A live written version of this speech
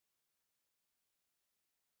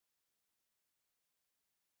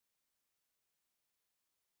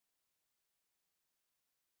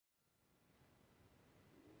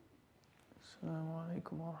السلام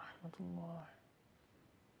عليكم ورحمة الله.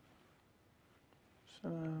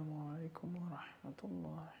 السلام عليكم ورحمة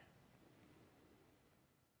الله.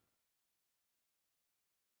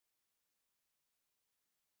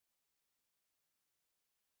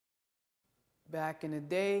 Back in the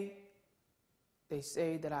day, they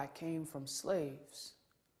say that I came from slaves,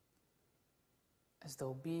 as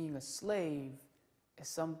though being a slave is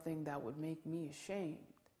something that would make me ashamed.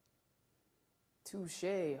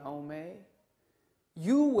 Touché, homie.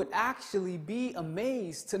 You would actually be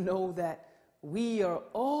amazed to know that we are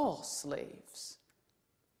all slaves.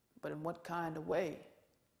 But in what kind of way?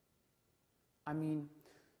 I mean,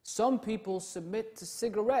 some people submit to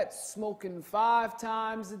cigarettes, smoking 5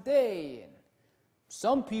 times a day, and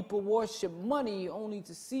some people worship money only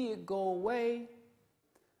to see it go away.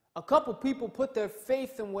 A couple people put their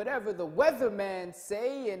faith in whatever the weatherman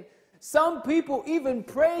say, and some people even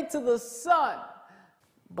pray to the sun.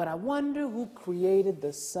 But I wonder who created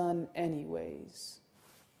the sun anyways.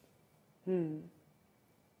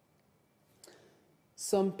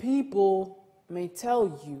 Some people may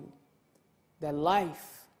tell you that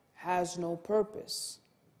life has no purpose.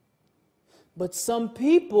 But some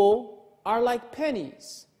people are like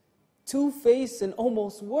pennies, two-faced and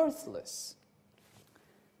almost worthless.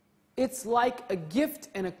 It's like a gift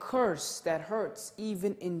and a curse that hurts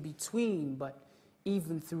even in between, but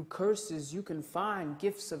even through curses, you can find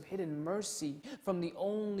gifts of hidden mercy from the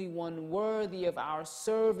only one worthy of our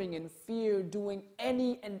serving and fear, doing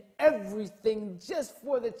any and everything just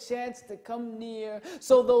for the chance to come near.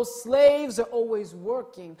 So those slaves are always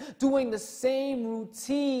working, doing the same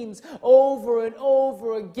routines over and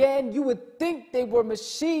over again. You would think they were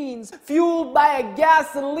machines fueled by a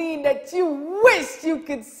gasoline that you wish you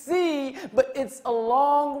could see, but it's a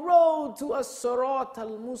long road to a sirat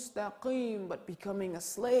al-mustaqim. But becoming a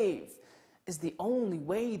slave is the only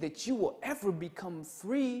way that you will ever become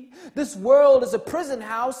free. This world is a prison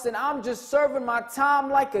house, and I'm just serving my time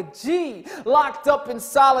like a G, locked up in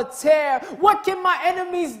solitaire. What can my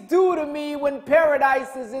enemies do to me when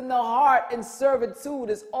paradise is in the heart and servitude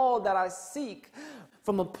is all that I seek?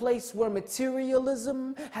 From a place where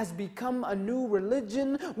materialism has become a new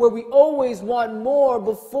religion, where we always want more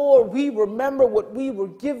before we remember what we were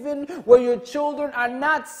given, where your children are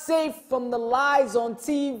not safe from the lies on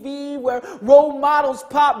TV, where role models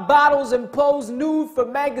pop bottles and pose nude for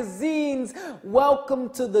magazines. Welcome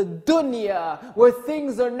to the dunya, where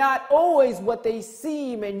things are not always what they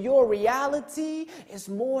seem, and your reality is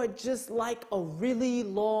more just like a really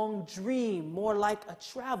long dream, more like a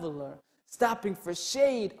traveler stopping for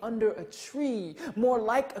shade under a tree, more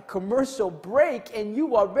like a commercial break, and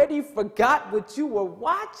you already forgot what you were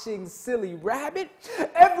watching, silly rabbit.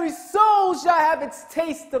 Every soul shall have its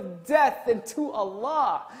taste of death, and to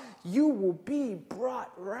Allah you will be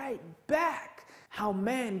brought right back. How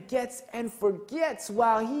man gets and forgets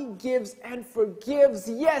while he gives and forgives.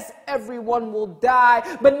 Yes, everyone will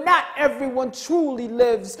die, but not everyone truly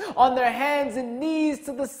lives. On their hands and knees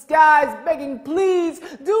to the skies, begging, please,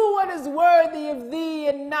 do what is worthy of thee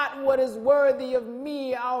and not what is worthy of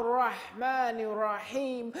me. Ar-Rahman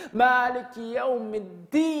Ar-Rahim, Maliki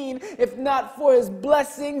Yawmiddin. If not for his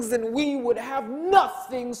blessings, then we would have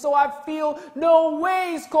nothing. So I feel no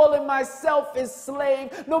ways calling myself his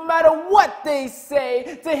slave, no matter what they say.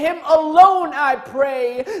 To him alone I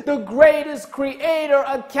pray, the greatest creator,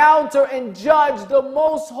 accounter, and judge, the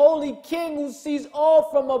most holy king who sees all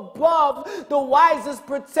from above, the wisest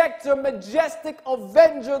protector, majestic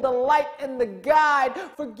avenger, the light and the guide,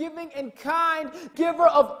 forgiving and kind, giver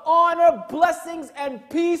of honor, blessings, and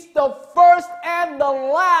peace, the first and the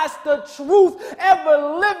last, the truth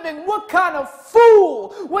ever living. What kind of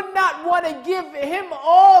fool would not want to give him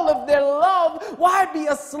all of their love? Why be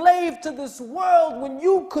a slave to this world when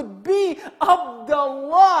you could be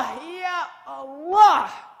Abdullah? Ya Allah.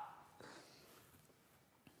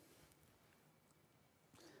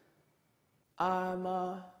 I'm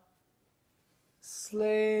a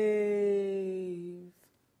slave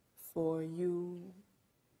for you.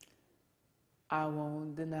 I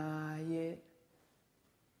won't deny it.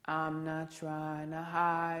 I'm not trying to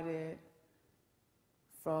hide it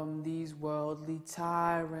from these worldly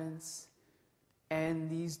tyrants and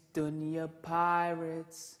these dunya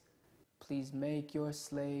pirates. Please make your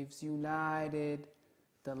slaves united,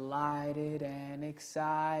 delighted and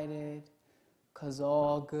excited, 'cause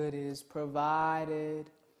all good is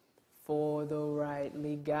provided for the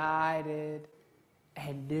rightly guided.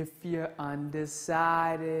 And if you're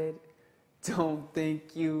undecided, don't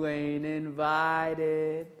think you ain't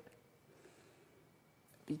invited.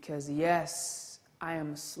 Because yes, I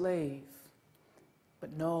am a slave,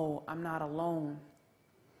 but no, I'm not alone.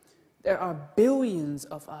 There are billions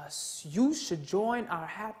of us. You should join our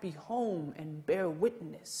happy home and bear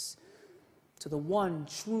witness to the one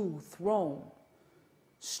true throne.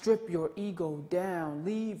 Strip your ego down,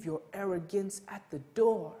 leave your arrogance at the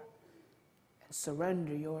door, and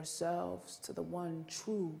surrender yourselves to the one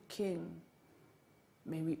true King.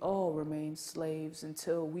 May we all remain slaves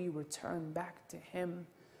until we return back to Him.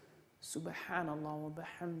 Subhanallah wa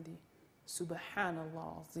bihamdi,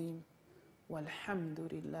 Subhanallah azim,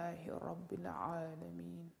 walhamdulillahi rabbil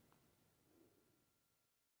alameen.